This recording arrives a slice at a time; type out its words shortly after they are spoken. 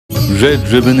Red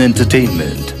Ribbon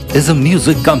Entertainment is a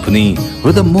music company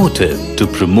with a motive to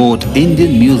promote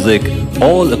Indian music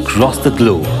all across the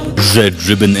globe. Red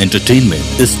Ribbon Entertainment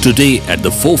is today at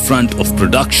the forefront of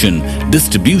production,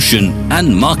 distribution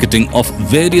and marketing of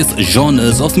various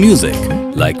genres of music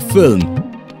like film,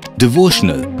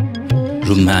 devotional,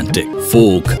 romantic,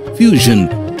 folk, fusion,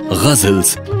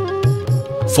 ghazals,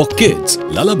 for kids,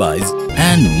 lullabies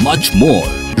and much more.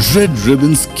 Red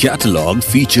Ribbon's catalogue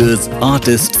features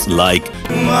artists like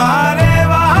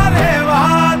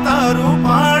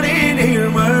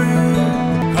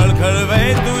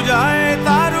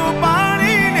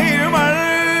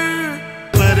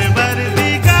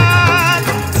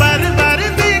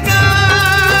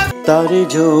तारे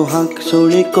जो हक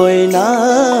सुनी कोई ना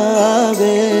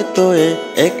आवे तो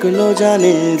एक लो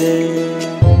जाने दे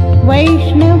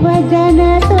वैष्णव जन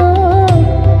तो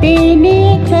तेने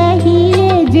कहिए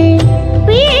जे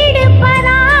पीड़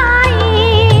पराए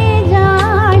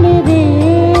जान दे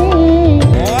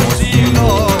ओसिलो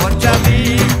जदी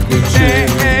कुछे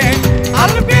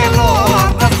अलबेलो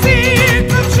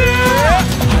नसीब छे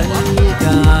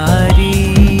अलगारी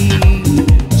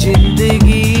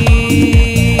जिंदगी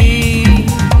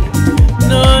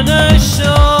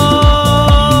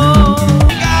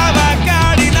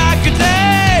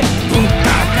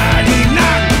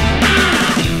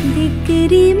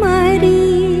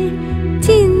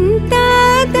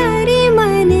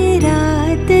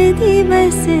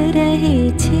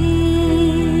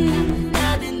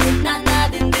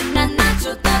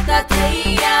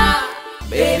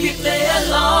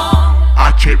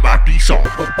बाटी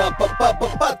सॉन्ग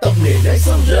पापा तमने नहीं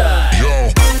समझाया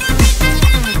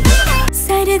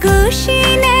सरगोशी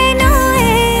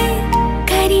नैनोए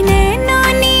करी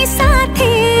नैनोनी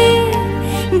साथे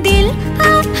दिल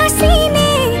आप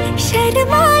हसीने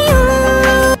शर्मायो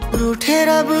रूठे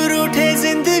रब रूठे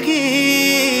जिंदगी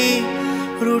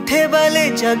रूठे वाले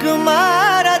जग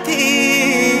मारा थी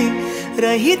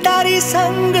रही तारी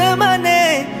संग मने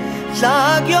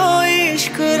लाग्यो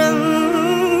इश्क रंग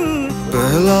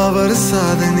पहला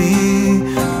वरसादनी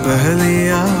पहली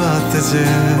आवात जे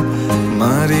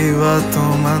मारी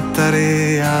बातों में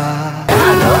तरिया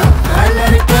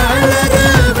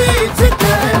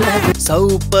सौ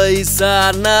पैसा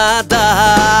नादा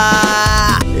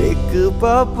एक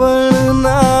पापड़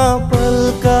ना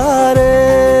पलकारे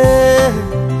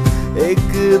एक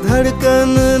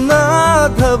धड़कन ना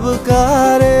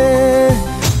धबकारे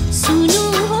सुनो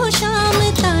हो शाम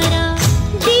तारा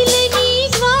दिल नी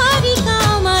द्वारिका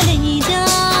मारही जा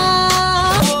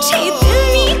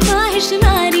क्षेत्रनी ख्वाहिश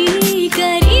नारी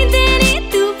करी तेरे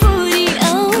तू पूरी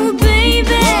ओ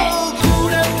बेबी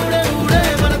उड़े उड़े उड़े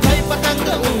मन भाई पतंग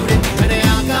उड़े मेरे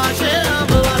आकाश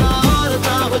अब वाला और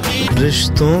तावती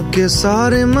रिश्तों के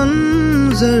सारे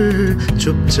मंजर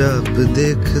चुपचाप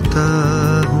देखता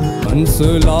हूँ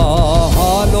हंसला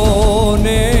हालों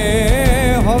ने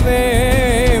हवे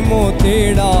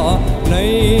मोतीड़ा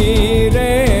नहीं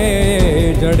रे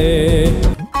जड़े.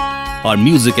 Our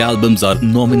music albums are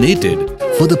nominated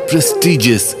for the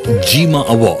prestigious GMA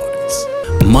Awards.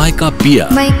 Maika Piya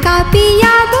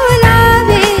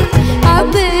बुलावे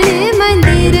अब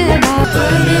मंदिर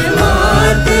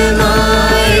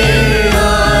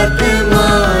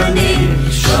आत्माने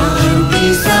शांति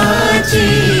साची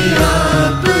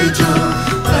आप जो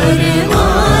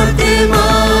परमात्माए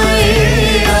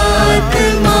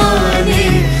आत्माने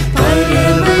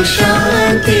परम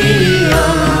शांति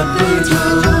आप जो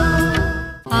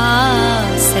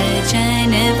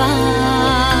सजनवा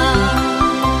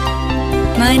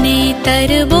मने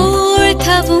तरबोर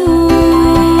थवू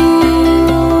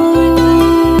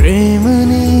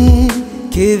प्रेमने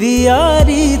केवी आ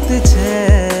रीत छे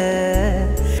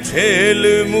झेल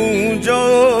मुझो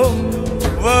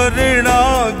वरना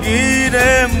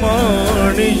गिरे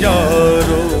मान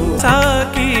यारो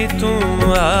साकी तू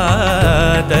आ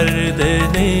दर्द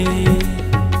ने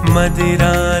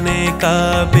मदिराने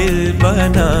काबिल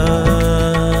बना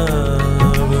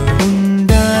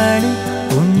उंडाणी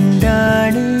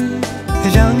उंडाणी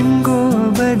रंगों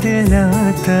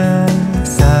बदलाता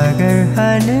सागर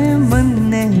हन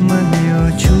मन्ने मन्यो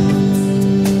छू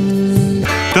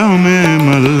तमे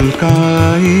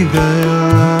मलकाई गया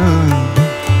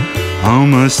हम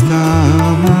मस्ता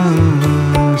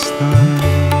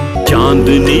चांद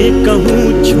ने कहूँ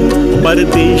छू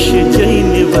परदेश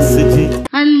जैन बस जे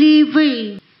अली वही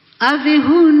अवे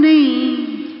हूँ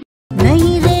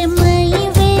नहीं रे मई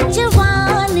वे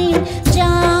जवानी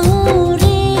जाऊँ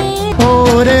रे हो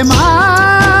रे माँ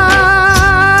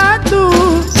तू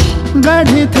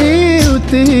गढ़ थे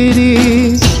उतरी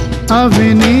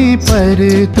अवनी पर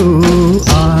तू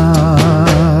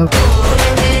आप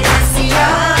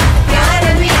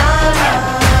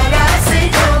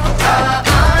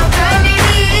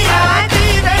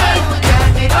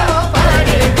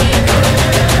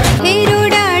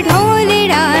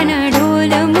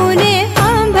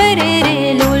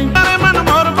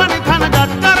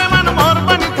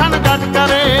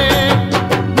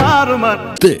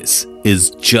This is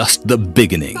just the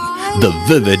beginning. The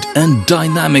vivid and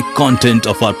dynamic content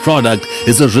of our product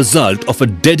is a result of a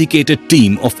dedicated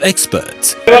team of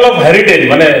experts. Level of heritage,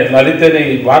 મને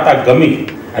લલિતની વાત આ ગમી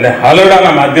અને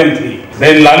હાલોડાના માધ્યમથી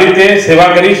બેન લલિતે સેવા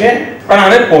કરી છે પણ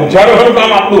આને પહોંચાડવાનું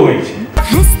કામ આપણું હોય છે.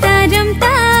 હસતા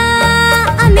રમતા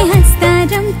અમે હસતા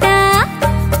રમતા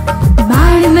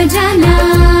બાળ મજાના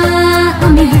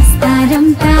અમે હસતા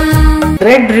રમતા.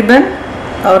 रेड रिबन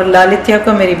और लालित्या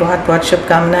को मेरी बहुत बहुत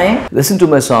शुभकामनाएं. Listen to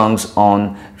my songs on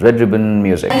Red Ribbon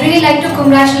Music. I really like to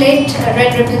congratulate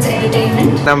Red Ribbon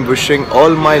Entertainment. I'm wishing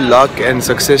all my luck and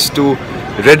success to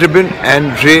Red Ribbon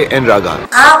and Ray and Raga.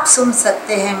 आप सुन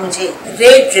सकते हैं मुझे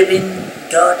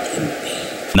redribbon.in पे.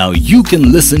 Now you can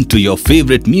listen to your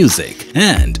favorite music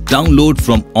and download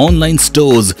from online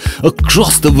stores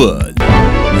across the world.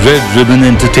 Red Ribbon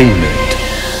Entertainment